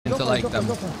to like them.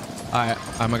 All right,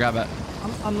 I'm gonna grab it.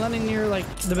 I'm landing near like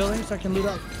the building so I can loot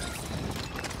up.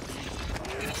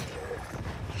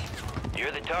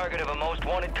 You're the target of a most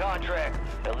wanted contract.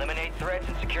 Eliminate threats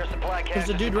and secure supply caches. There's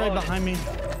a dude right behind me.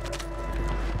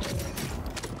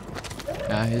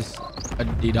 Yeah, he's a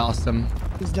DDoSed him.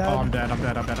 He's dead. Oh, I'm dead. I'm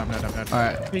dead. All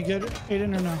right. Be good,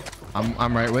 Aydan, or no?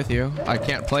 I'm right with you. I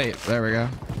can't play it. There we go.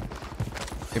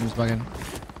 Game's bugging.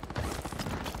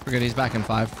 We're good. He's back in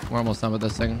 5. We're almost done with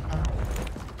this thing.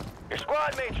 Your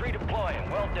squad mates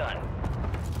redeploying. Well done.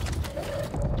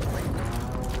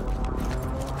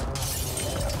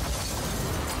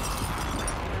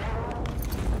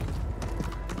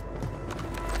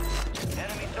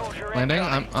 Enemy soldier Landing.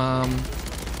 incoming. I'm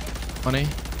money.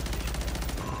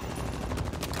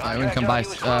 Alright, we can come by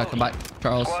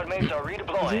Charles. Squad mates are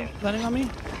redeploying. Landing on me.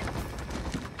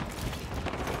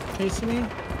 Chasing me.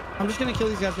 I'm just gonna kill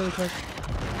these guys really quick.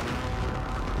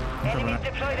 Enemies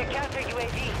deployed a counter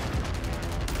UAV.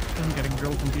 I'm getting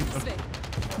drilled from deep.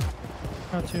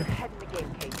 Got two.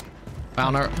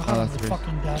 Found her. Oh, that's three.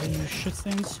 Fucking daddy, you shit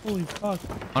things. Holy fuck.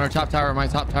 On our top tower. My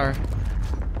top tower.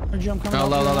 Where'd you? I'm coming No,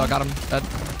 up low. here. Got him. Dead.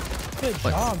 Good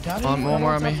job, daddy. One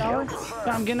more on me. Yeah,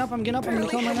 I'm getting up. I'm gonna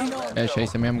kill him right now. Yeah, he's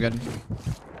chasing me. I'm good.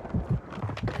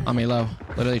 On me low.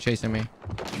 Literally chasing me.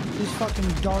 He's fucking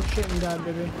dog shit and dead,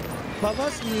 baby. Above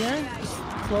us in the air, just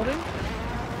floating.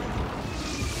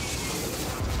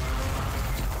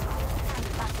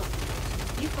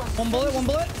 One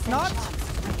bullet. Not.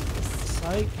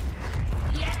 Psych.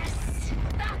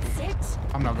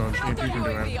 I'm not going to keep. You can do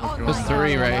it. There's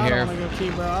 3 right here. I don't want to go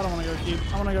keep, bro. I don't want to go keep.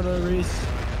 I want to go to the Reese.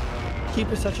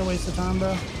 Keep is such a waste of time,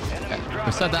 bro.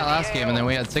 We said that last game and then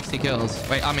we had 60 kills.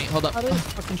 Wait, on me. Hold up. That is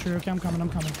fucking true. Okay, I'm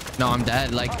coming. No, I'm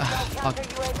dead. Like, fuck.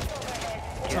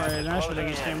 Sorry, I should have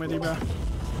just came with you, bro.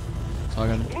 It's all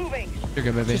good. You're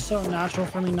good, baby. It's so natural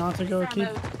for me not to go keep.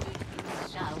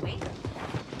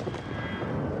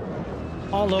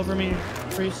 All over me,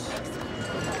 Reese. We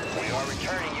are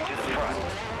returning you to the front.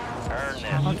 Earn this.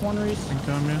 Mark one, Reese. I'm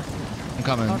coming. I'm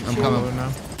coming. Mark I'm two. coming.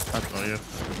 Now. That's all you.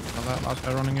 That last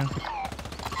guy running in.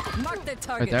 Mark the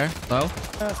target. Right there. Low.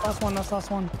 That's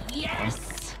last one.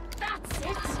 Yes, that's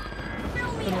it.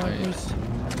 Good luck, Reese.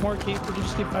 More keep. Would you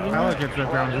just keep fighting? I like it to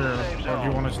ground 0. Or do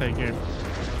you want to stay game?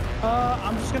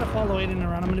 I'm just gonna follow Aydan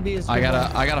around. I'm gonna be his. I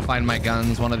gotta find my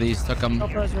guns. One of these took them.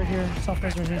 Self-res right here.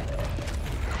 Self-res right here.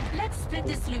 Let's split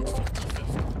this loot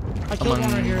 50-50. I killed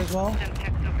one right here as well.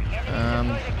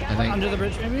 I think. Under the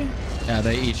bridge, maybe. Yeah,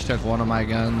 they each took one of my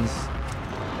guns.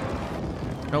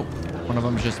 Nope. One of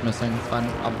them's just missing. It's fine.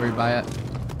 I'll rebuy it.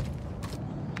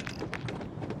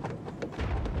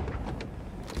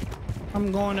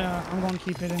 I'm going to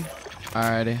keep Aydan.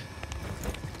 Alrighty.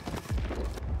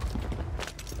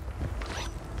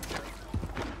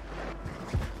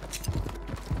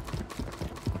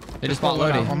 They just bought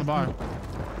Lodi. On the buy.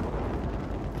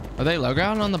 Are they low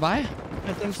ground on the buy?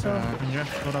 I think so. Yeah,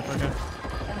 load up again.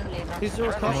 These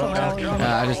doors across the hall.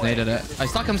 Yeah, I just naded it. I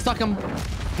stuck him.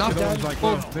 Knocked The him. one's like,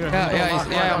 Oh, there.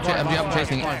 I'm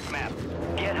chasing it.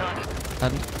 Get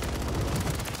hunted.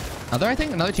 Another, I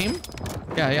think? Another team?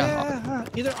 Yeah. Yeah.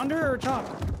 Either under or top.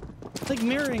 It's like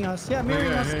mirroring us. Yeah,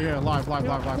 mirroring us. Yeah. Live. One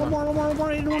more.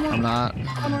 Aydan, one more. I'm not.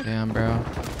 Damn, bro.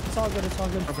 It's all good.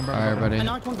 Alright, buddy. I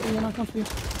knocked one for you.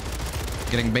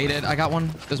 Getting baited. I got one.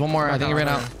 There's one more. I think he ran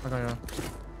out. Okay, yeah.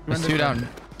 There's 2 down.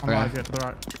 On Okay. live, yeah, to the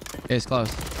right. He's close.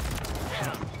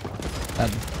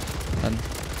 Dead.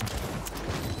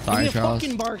 Sorry, Give me a Charles.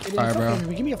 fucking bark. Sorry, bro.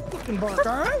 Give me a fucking bark,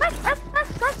 alright?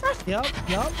 Yep.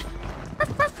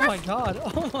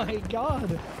 Oh my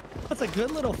god. That's a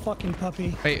good little fucking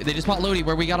puppy. Wait, they just bought Lodi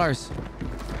where we got ours.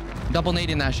 Double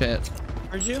nading that shit.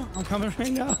 Heard you? I'm coming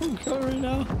right now.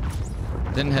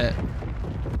 Didn't hit.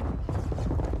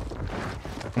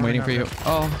 I'm waiting for you.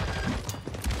 Oh.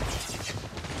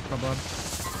 Go, bud.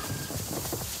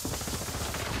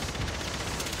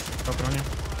 Open on you.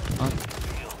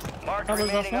 Mark How was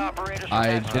that remaining one? operators from I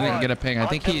that didn't squad. get a ping. I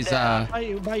think Hunt he's them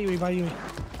down. By you.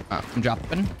 I'm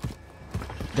dropping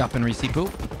receipt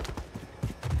poop.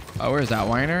 Oh, where's that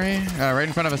winery? Right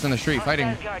in front of us in the street fighting.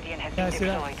 Yeah, I see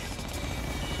that.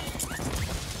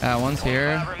 One's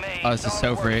here. Oh, this is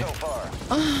so free.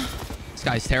 This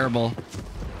guy's terrible.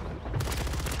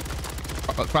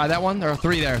 Try that one. There are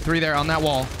 3 there on that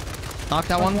wall. Knock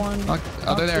that one. Knock.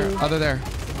 Other there. All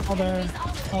there.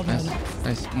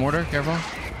 Nice. Mortar, careful.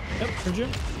 Yep, heard you.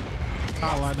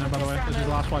 Satellite there, by the way. This is the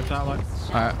last white satellite.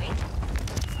 Alright.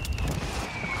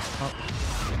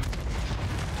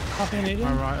 Copy and Aydan.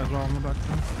 My right as well on the back.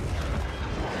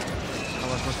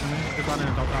 Satellite's pushing me. Just landing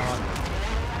in top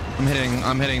satellite.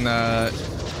 I'm hitting the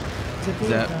Zippy.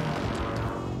 Zip. Okay.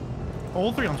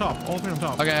 All three on top. All three on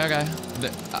top. Okay, okay.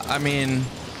 I mean,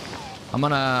 I'm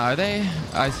gonna. Are they?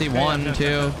 I see one, yeah, two.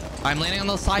 yeah. I'm landing on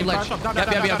the side ledge. Yep,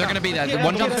 Yep. They're gonna be that.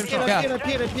 One jump. Yeah. You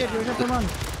have to run.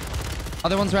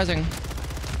 Other one's resing.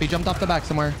 He jumped off the back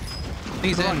somewhere.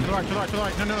 He's To the in. right, to the right, to the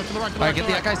right. No, to the right, to the right. All right, get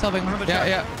that guy selfing. Yeah,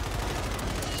 yeah.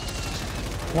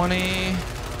 20.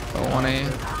 Oh, 20.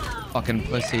 Fucking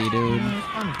pussy, dude.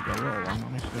 I need to go roll one,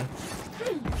 honestly.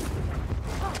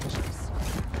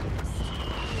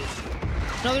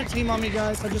 Another team on me,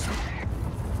 guys. I'm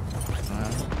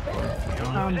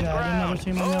dead. Another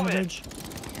team on me on the bridge.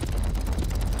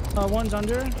 One's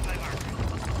under.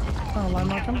 Oh, line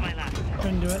mark him.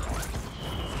 Couldn't do it.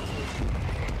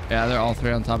 Yeah, they're all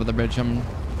three on top of the bridge. I'm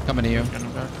coming to you.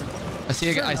 I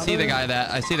see the guy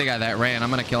that ran. I'm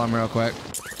gonna kill him real quick.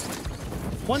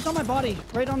 One's on my body,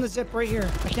 right on the zip, right here.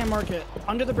 I can't mark it.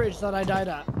 Under the bridge that I died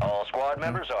at. All squad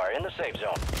members are in the safe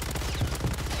zone.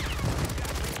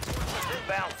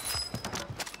 Inbound.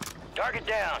 Target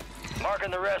down.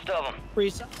 Marking the rest of them.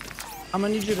 Reese, I'm gonna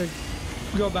need you to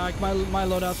go back. My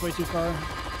loadout's way too far.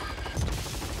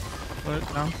 Put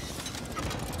it down.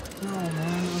 Oh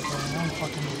man, okay, I'm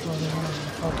fucking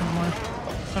more.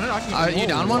 You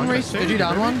down one, Reese? Did you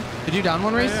down one? Did you down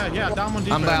one, Reese? Yeah, down one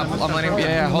deep. I'm landing.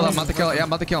 Yeah, hold on. I'm about to kill it. Yeah, I'm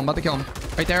about to kill him.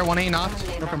 Right there, 1A knocked.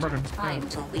 Broken. Time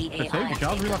to lead He's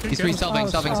selfing.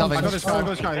 I got this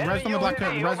guy. Res on the black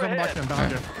pin.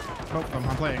 Behind you. Both of them.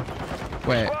 I'm playing.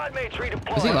 Wait. Squad mates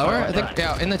redeployed. Is he lower? I think,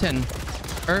 yeah, in the 10.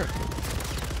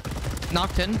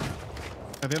 Knocked 10. Yeah,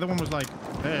 the other one was like,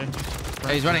 hey.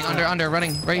 Hey, he's running under,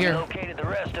 running right here. Located the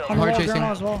rest of I'm them. Hard all chasing.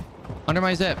 grandma as well. Under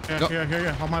my zip. Go.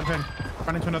 Here. On my pin.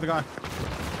 Running to another guy.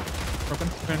 Broken.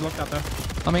 Pin looked out there.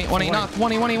 Let me, 1 knocked.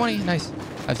 20. Nice.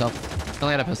 I self. He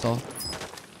only had a pistol.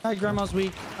 Hi, grandma's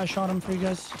weak. I shot him for you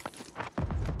guys.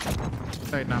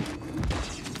 Say it now.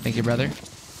 Thank you, brother.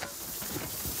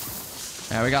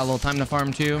 Yeah, we got a little time to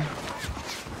farm too.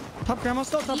 Top grandma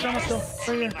still. Right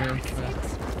here.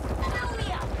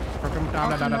 Broken.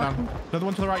 Down. Another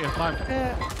one to the right. Yeah, live.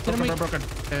 Yeah, get him weak. Broken.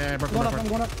 I'm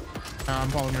going up. I'm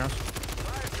following you guys.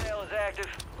 Fire sale is active.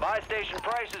 Buy station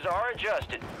prices are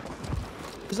adjusted.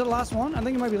 Is it the last one? I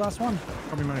think it might be last one.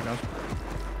 Probably money, guys.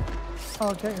 Oh,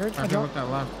 okay, heard. I looked that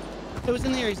left. It was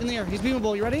in the air. He's in the air. He's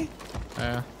beamable. You ready?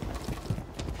 Yeah.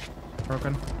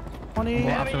 Broken. 20.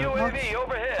 Enemy UAV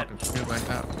overhead. Fucking stupid like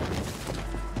that.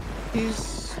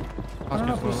 He's. I don't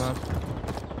know if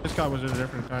he's. This guy was a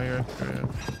different guy here.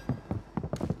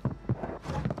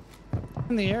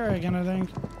 In the air again, I think.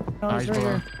 No, he's right below.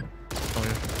 here. Oh,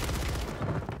 yeah.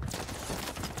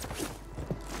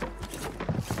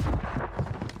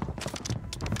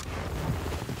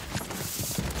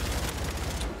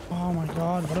 Oh my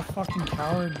god, what a fucking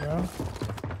coward, bro.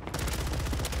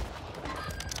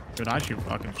 Dude, I shoot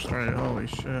fucking straight. Holy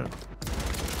shit.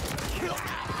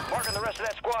 Marking the rest of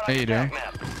that squad There on you the do. attack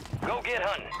map. Go get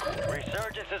hunting.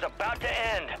 Resurgence is about to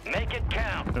end. Make it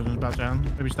count. Business about to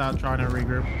end. Maybe start trying to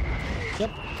regroup. Yep,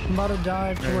 I'm about to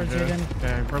dive towards it again.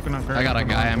 Yeah, broken up. I got a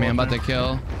guy. I mean, I'm about to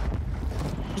kill.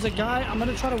 There's a guy. I'm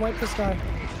gonna try to wipe this guy.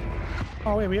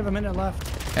 Oh wait, we have a minute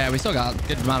left. Yeah, we still got a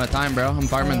good amount of time, bro. I'm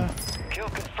farming. Kill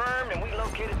confirmed, and we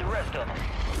located the rest of them.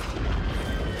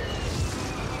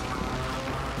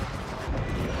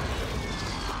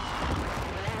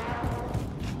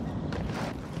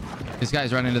 These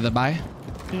guys running to the buy.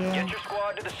 Yeah. Get your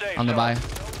squad to the safe On the zone. buy.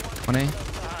 1A.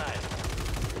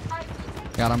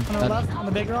 Got him. On the left, on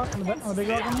the big rock, on the big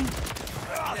rock on me.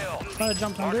 Still. I'm gonna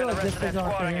jump under like this big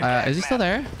rock right here. Is he still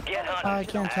there? Get hunting. I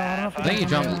can't tell. I don't know if I think he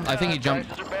jumped. I think he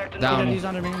jumped down. He's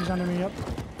under me. Yep.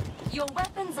 Your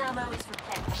weapons ammo is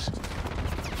replenished.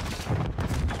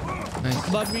 Nice.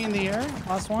 Bug me in the air.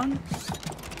 Last one.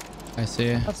 I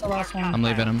see. That's the last one. I'm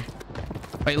leaving him.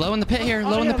 Wait, low in the pit here.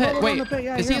 Low in the yeah, pit. low Wait, in the pit.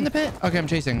 Yeah, is he in the pit? Okay, I'm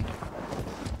chasing.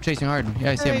 Chasing hard.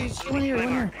 Yeah, I see Hey, him. he's one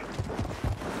here.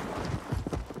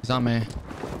 He's on me.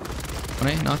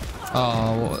 1A, knock.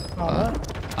 Oh,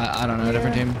 I don't know.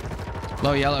 Different team.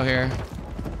 Low yellow here.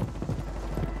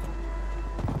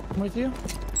 I'm with you.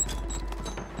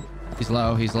 He's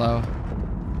low.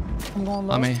 I'm going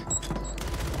low. On me.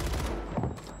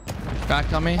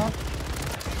 Back on me.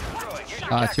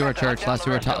 Two are church. Last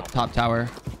two are top tower.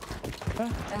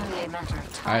 Only a matter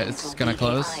of time. Alright, it's gonna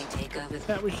close.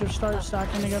 Yeah, we should start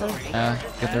stacking together. Yeah,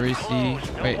 get the receipt.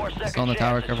 Wait, still on the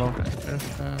tower. Careful. I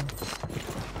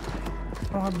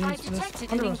don't have I needs for this.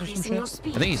 detected Under an us or increase some in your shit.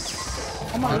 speed. I think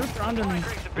he's On my roof or under me?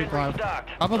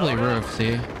 probably roof.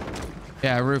 See?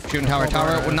 Yeah, roof. Shooting tower.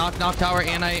 Knock tower,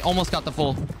 and I almost got the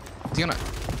full. He's gonna.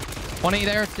 1A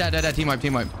there. Dead. Team wipe.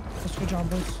 That's good job,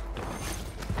 boys.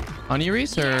 On you,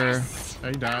 Reese, or? Yes.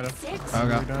 He died.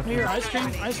 Okay. Here,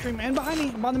 ice cream, and behind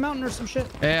me. I'm on the mountain or some shit.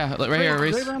 Yeah, right here,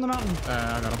 Reese. Right around the mountain.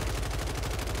 I got him.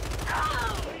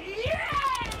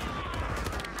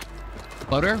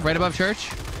 Floater, right above church.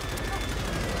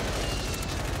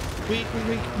 Weak,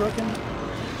 broken.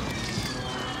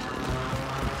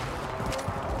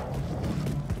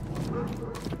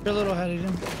 You're a little ahead of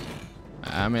him.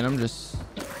 I mean, I'm just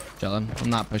chilling. I'm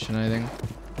not pushing anything.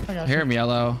 I got I hear him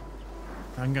yellow.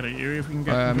 I can get at you if you can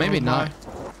get. Maybe not.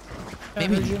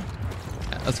 Maybe. Maybe.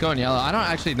 Let's go in yellow. I don't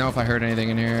actually know if I heard anything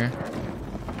in here.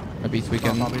 My beats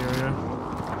weekend. Okay.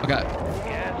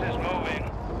 Gas is moving.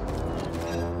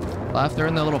 Left, they're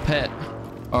in the little pit.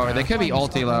 Or they could be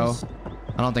ulti low.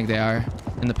 I don't think they are.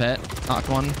 In the pit. Knocked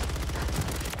one.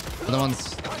 Other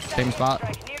one's same spot.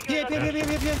 Yeah.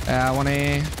 Yeah,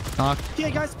 1A. Knocked. Yeah,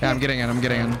 guys. Yeah, I'm getting in. I'm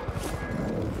hitting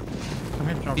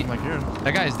dropping like you.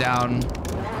 That guy's down.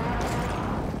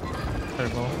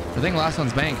 Terrible. I think last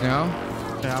one's bank, no?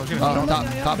 Yeah, I was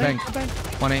gonna. Top bank.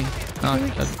 1A.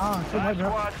 Knocked. Good, bro.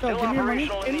 Give me your money.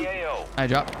 I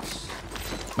dropped.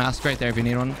 Mask right there if you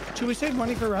need one. Should we save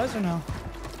money for res or no?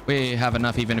 We have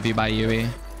enough even if you buy UE.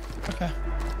 Okay.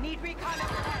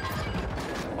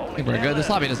 I think we're good. This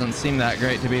lobby doesn't seem that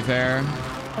great, to be fair.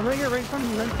 Oh, right here, right in front of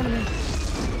me,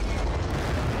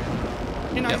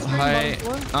 Hey, Yep, nice. high.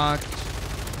 Knocked.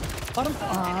 Bottom. I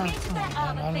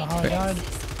don't know how I died.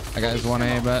 That guy's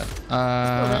 1A, but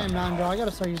Ram 9, bro. I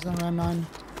gotta start using Ram 9.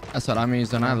 that's what I'm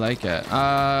using. I like it.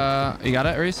 You got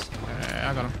it, Reese?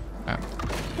 Yeah, I got him. Yeah.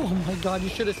 Oh my god, you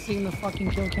should have seen the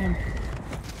fucking kill cam.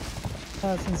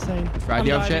 That's insane.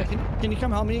 Radio shit. Can you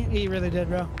come help me? He really did,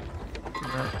 bro.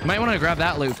 You might want to grab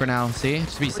that loot for now. See,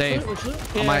 just be safe.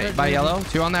 Yeah, by yellow.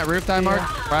 2 on that roof, die mark.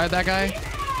 Ride that guy.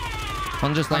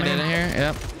 One just landed in here.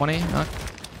 Yep, 20.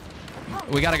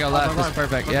 We gotta go left. This is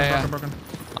perfect. Yeah.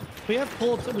 We have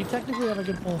pull. We technically have a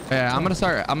good pull. Yeah, I'm gonna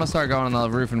start going on the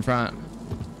roof in front.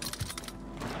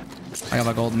 I have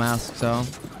a gold mask, so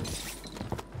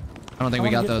I don't think we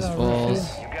got those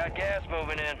fools. You got gas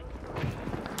moving in.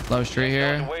 Low street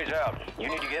here. Ways out. You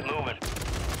need to get moving.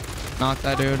 Knock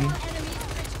that dude.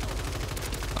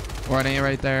 Running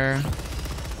right there.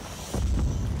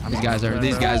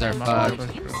 These guys are fucked.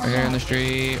 Right here in the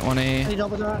street. 1A.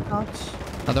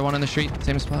 Another one in the street.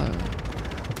 Same spot.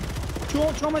 Two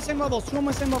on my same level. Two on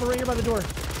my same level right here by the door.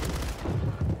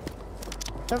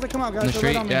 Have to come out, guys. In the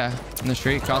street, yeah. In the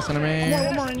street, crossing to me.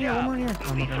 One more in here.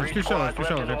 There's two shells. Okay.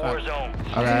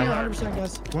 100%,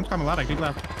 guys. One's coming out. I think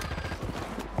left.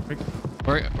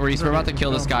 We're about to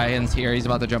kill this guy in here. He's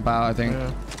about to jump out, I think.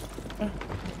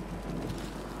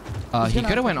 He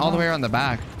could have went all the way around the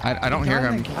back. I don't hear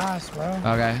him. Gas, bro.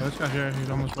 Okay. This guy here, he's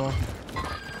almost low.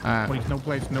 Alright. No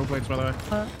plates, by the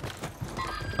way.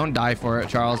 Don't die for it,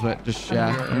 Charles, but just,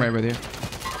 yeah, I'm right with you.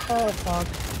 Oh, fuck.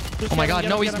 Oh my god,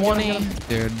 no, he's 1E.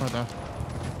 Dude.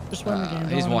 Just win the game.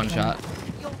 He's one shot.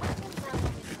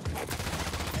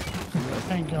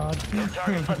 Thank God.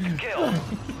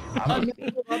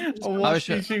 I was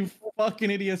you fucking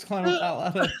idiots climb up that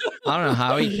ladder. I don't know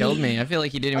how he killed me. I feel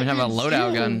like he didn't even have a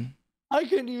loadout gun. I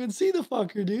couldn't even see the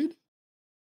fucker, dude.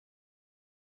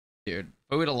 Dude,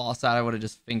 if we would have lost that, I would have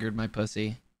just fingered my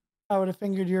pussy. I would have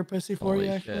fingered your pussy for you,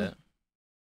 actually.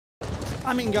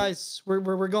 I mean, guys,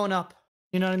 we're going up.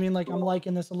 You know what I mean? Like, I'm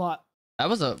liking this a lot. That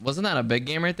wasn't that a big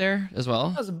game right there as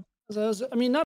well? I mean, not